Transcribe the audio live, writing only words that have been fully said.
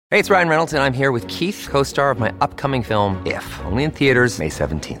Hey, it's Ryan Reynolds, and I'm here with Keith, co-star of my upcoming film, If, only in theaters May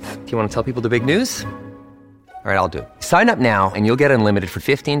 17th. Do you want to tell people the big news? All right, I'll do it. Sign up now and you'll get unlimited for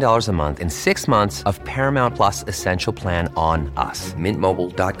 $15 a month and 6 months of Paramount Plus Essential Plan on us.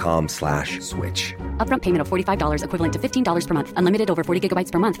 MintMobile.com/switch. Upfront payment of $45 equivalent to $15 per month. Unlimited over 40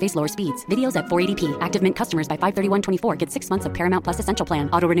 gigabytes per month. Face lower speeds. Videos at 480p. Active Mint customers by 531.24 get 6 months of Paramount Plus Essential Plan.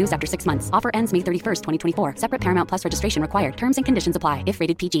 Auto renews after 6 months. Offer ends May 31st, 2024. Separate Paramount Plus registration required. Terms and conditions apply if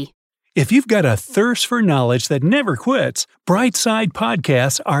rated PG. If you've got a thirst for knowledge that never quits, Brightside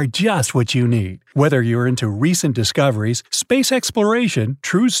Podcasts are just what you need. Whether you're into recent discoveries, space exploration,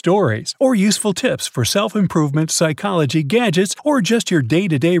 true stories, or useful tips for self-improvement, psychology, gadgets, or just your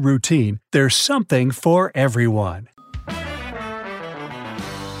day-to-day routine, there's something for everyone.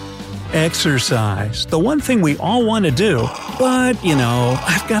 Exercise, the one thing we all want to do, but,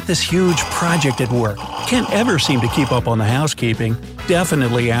 I've got this huge project at work. Can't ever seem to keep up on the housekeeping,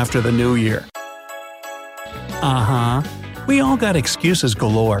 definitely after the new year. We all got excuses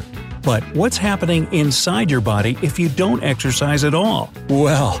galore. But what's happening inside your body if you don't exercise at all?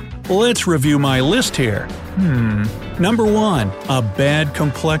 Well, let's review my list here. Number 1. A bad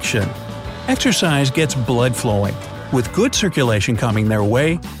complexion. Exercise gets blood flowing. With good circulation coming their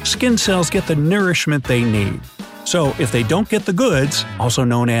way, skin cells get the nourishment they need. So if they don't get the goods, also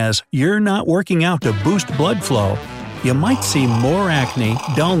known as you're not working out to boost blood flow, you might see more acne,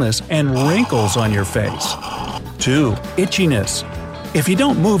 dullness, and wrinkles on your face. 2. Itchiness. If you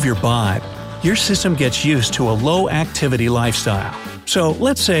don't move your bod, your system gets used to a low-activity lifestyle. So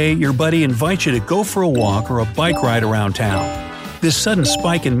let's say your buddy invites you to go for a walk or a bike ride around town. This sudden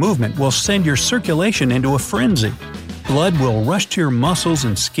spike in movement will send your circulation into a frenzy. Blood will rush to your muscles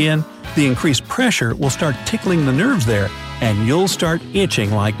and skin, the increased pressure will start tickling the nerves there, and you'll start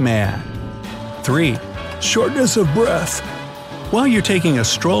itching like mad. 3. Shortness of breath. While you're taking a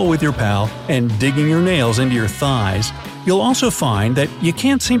stroll with your pal and digging your nails into your thighs, you'll also find that you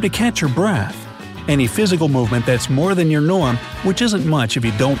can't seem to catch your breath. Any physical movement that's more than your norm, which isn't much if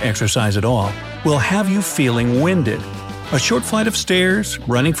you don't exercise at all, will have you feeling winded. A short flight of stairs,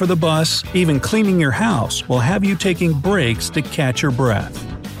 running for the bus, even cleaning your house will have you taking breaks to catch your breath.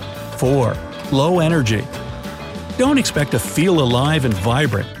 4. Low energy. Don't expect to feel alive and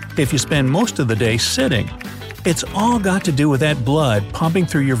vibrant if you spend most of the day sitting. It's all got to do with that blood pumping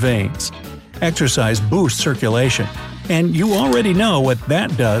through your veins. Exercise boosts circulation, and you already know what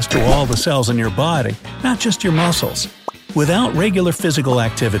that does to all the cells in your body, not just your muscles. Without regular physical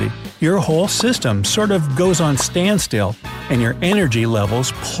activity, your whole system sort of goes on standstill and your energy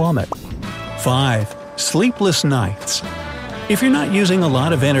levels plummet. 5. Sleepless nights. If you're not using a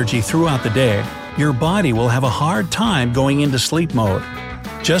lot of energy throughout the day, your body will have a hard time going into sleep mode.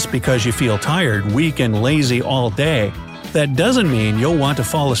 Just because you feel tired, weak, and lazy all day, that doesn't mean you'll want to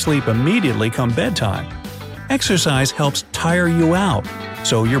fall asleep immediately come bedtime. Exercise helps tire you out,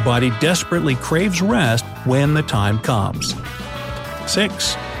 so your body desperately craves rest when the time comes.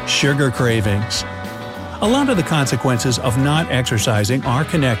 6. Sugar cravings. A lot of the consequences of not exercising are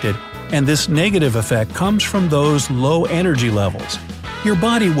connected, and this negative effect comes from those low energy levels. Your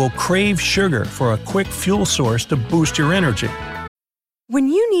body will crave sugar for a quick fuel source to boost your energy. When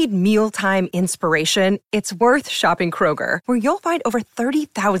you need mealtime inspiration, it's worth shopping Kroger, where you'll find over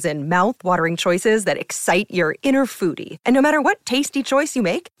 30,000 mouth-watering choices that excite your inner foodie. And no matter what tasty choice you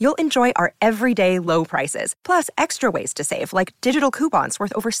make, you'll enjoy our everyday low prices, plus extra ways to save, like digital coupons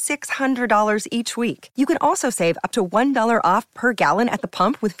worth over $600 each week. You can also save up to $1 off per gallon at the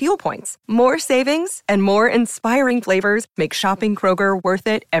pump with fuel points. More savings and more inspiring flavors make shopping Kroger worth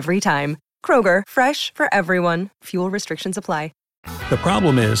it every time. Kroger, fresh for everyone. Fuel restrictions apply. The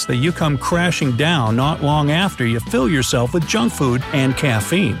problem is that you come crashing down not long after you fill yourself with junk food and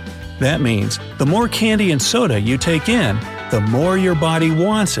caffeine. That means the more candy and soda you take in, the more your body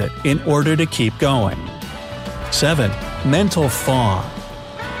wants it in order to keep going. 7. Mental fog.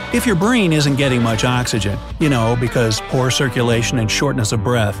 If your brain isn't getting much oxygen, because poor circulation and shortness of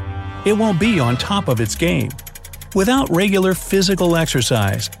breath, it won't be on top of its game. Without regular physical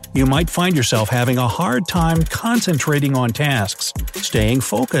exercise, you might find yourself having a hard time concentrating on tasks, staying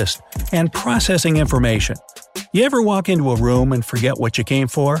focused, and processing information. You ever walk into a room and forget what you came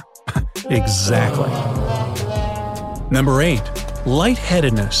for? Exactly. Number 8.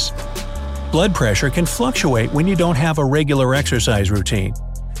 Lightheadedness. Blood pressure can fluctuate when you don't have a regular exercise routine.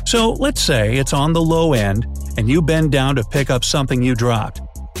 So let's say it's on the low end and you bend down to pick up something you dropped.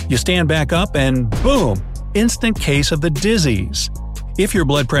 You stand back up and boom! Instant case of the disease. If your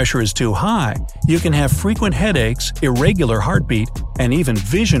blood pressure is too high, you can have frequent headaches, irregular heartbeat, and even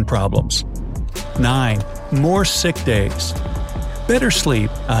vision problems. 9. More sick days. Better sleep,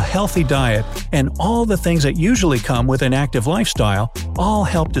 a healthy diet, and all the things that usually come with an active lifestyle all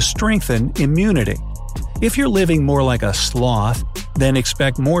help to strengthen immunity. If you're living more like a sloth, then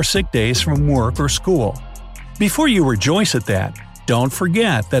expect more sick days from work or school. Before you rejoice at that, don't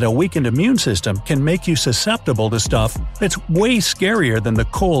forget that a weakened immune system can make you susceptible to stuff that's way scarier than the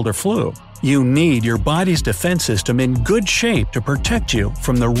cold or flu. You need your body's defense system in good shape to protect you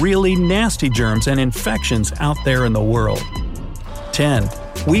from the really nasty germs and infections out there in the world. 10.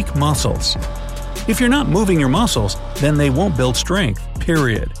 Weak muscles. If you're not moving your muscles, then they won't build strength,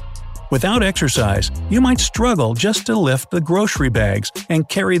 period. Without exercise, you might struggle just to lift the grocery bags and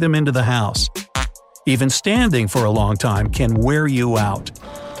carry them into the house. Even standing for a long time can wear you out.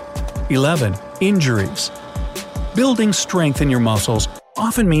 11. Injuries. Building strength in your muscles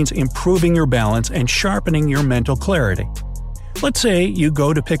often means improving your balance and sharpening your mental clarity. Let's say you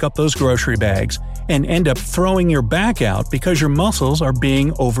go to pick up those grocery bags and end up throwing your back out because your muscles are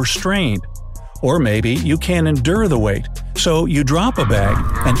being overstrained. Or maybe you can't endure the weight, so you drop a bag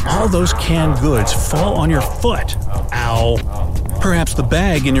and all those canned goods fall on your foot. Ow! Perhaps the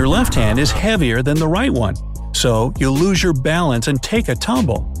bag in your left hand is heavier than the right one, so you lose your balance and take a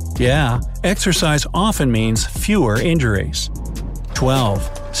tumble. Yeah, exercise often means fewer injuries.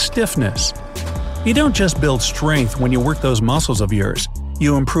 12. Stiffness. You don't just build strength when you work those muscles of yours,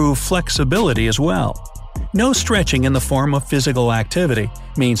 you improve flexibility as well. No stretching in the form of physical activity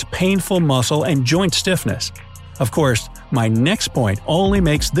means painful muscle and joint stiffness. Of course, my next point only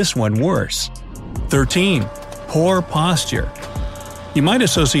makes this one worse. 13. Poor posture. You might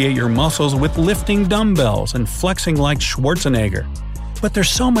associate your muscles with lifting dumbbells and flexing like Schwarzenegger. But they're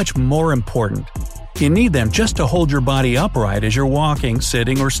so much more important. You need them just to hold your body upright as you're walking,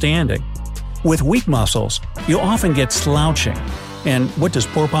 sitting, or standing. With weak muscles, you often get slouching. And what does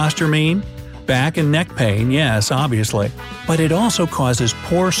poor posture mean? Back and neck pain, yes, obviously. But it also causes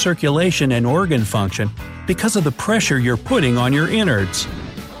poor circulation and organ function because of the pressure you're putting on your innards.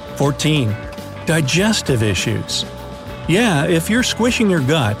 14. Digestive issues. Yeah, if you're squishing your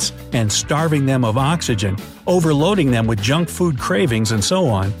guts and starving them of oxygen, overloading them with junk food cravings and so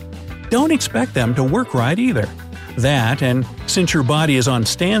on, don't expect them to work right either. That, and since your body is on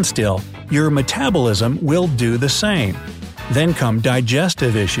standstill, your metabolism will do the same. Then come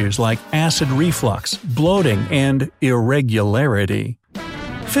digestive issues like acid reflux, bloating, and irregularity.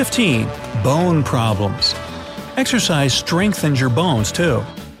 15. Bone problems. Exercise strengthens your bones too.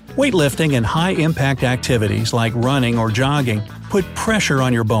 Weightlifting and high-impact activities like running or jogging put pressure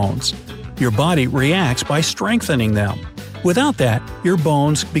on your bones. Your body reacts by strengthening them. Without that, your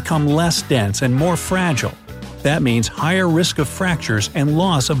bones become less dense and more fragile. That means higher risk of fractures and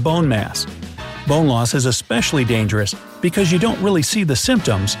loss of bone mass. Bone loss is especially dangerous because you don't really see the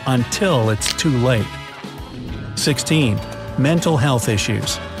symptoms until it's too late. 16. Mental health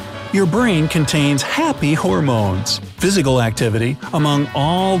issues. Your brain contains happy hormones. Physical activity, among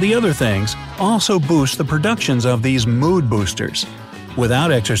all the other things, also boosts the productions of these mood boosters.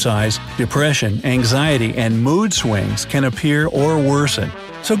 Without exercise, depression, anxiety, and mood swings can appear or worsen.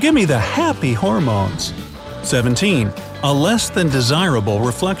 So give me the happy hormones. 17. A less than desirable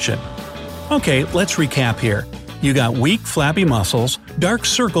reflection. Okay, let's recap here. You got weak, flabby muscles, dark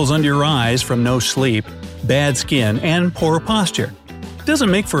circles under your eyes from no sleep, bad skin, and poor posture.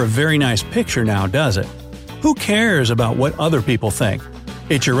 Doesn't make for a very nice picture now, does it? Who cares about what other people think?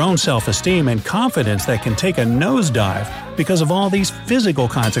 It's your own self-esteem and confidence that can take a nosedive because of all these physical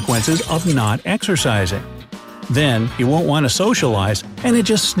consequences of not exercising. Then you won't want to socialize, and it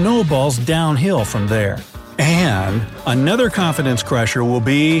just snowballs downhill from there. And another confidence crusher will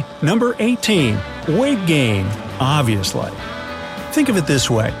be number 18, weight gain, obviously. Think of it this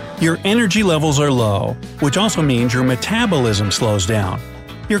way. Your energy levels are low, which also means your metabolism slows down.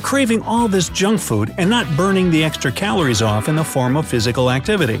 You're craving all this junk food and not burning the extra calories off in the form of physical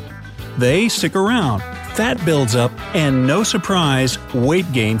activity. They stick around, fat builds up, and no surprise,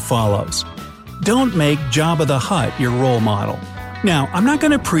 weight gain follows. Don't make Jabba the Hutt your role model. Now, I'm not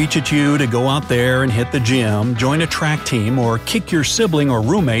going to preach at you to go out there and hit the gym, join a track team, or kick your sibling or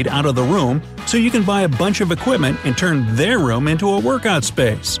roommate out of the room so you can buy a bunch of equipment and turn their room into a workout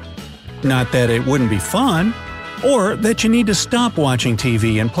space. Not that it wouldn't be fun, or that you need to stop watching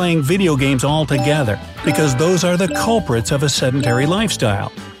TV and playing video games altogether, because those are the culprits of a sedentary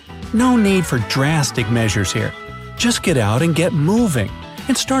lifestyle. No need for drastic measures here. Just get out and get moving,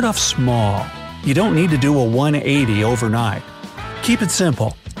 and start off small. You don't need to do a 180 overnight. Keep it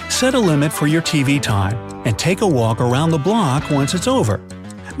simple. Set a limit for your TV time, and take a walk around the block once it's over.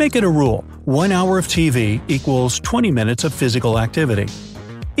 Make it a rule. 1 hour of TV equals 20 minutes of physical activity.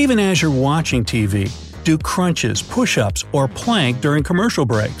 Even as you're watching TV, Do crunches, push-ups, or plank during commercial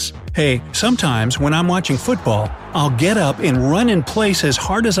breaks. Hey, sometimes when I'm watching football, I'll get up and run in place as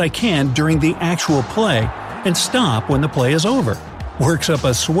hard as I can during the actual play and stop when the play is over. Works up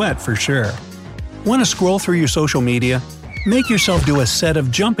a sweat for sure. Want to scroll through your social media? Make yourself do a set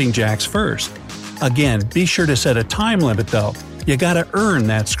of jumping jacks first. Again, be sure to set a time limit though. You gotta earn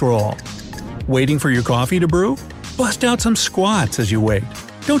that scroll. Waiting for your coffee to brew? Bust out some squats as you wait.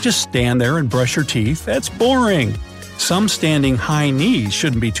 Don't just stand there and brush your teeth, that's boring. Some standing high knees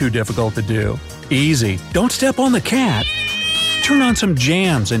shouldn't be too difficult to do. Easy, don't step on the cat. Turn on some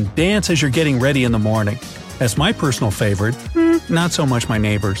jams and dance as you're getting ready in the morning. That's my personal favorite, not so much my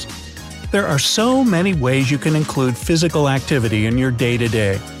neighbors. There are so many ways you can include physical activity in your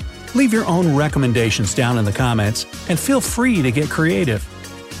day-to-day. Leave your own recommendations down in the comments, and feel free to get creative.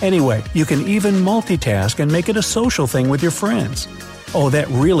 Anyway, you can even multitask and make it a social thing with your friends. Oh, that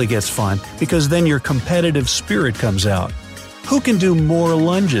really gets fun, because then your competitive spirit comes out. Who can do more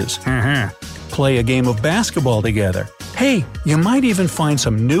lunges? Play a game of basketball together. Hey, you might even find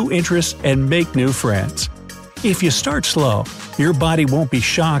some new interests and make new friends. If you start slow, your body won't be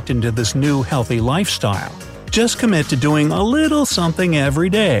shocked into this new healthy lifestyle. Just commit to doing a little something every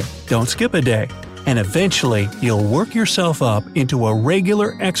day. Don't skip a day. And eventually, you'll work yourself up into a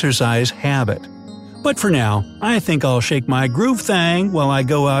regular exercise habit. But for now, I think I'll shake my groove thang while I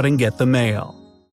go out and get the mail.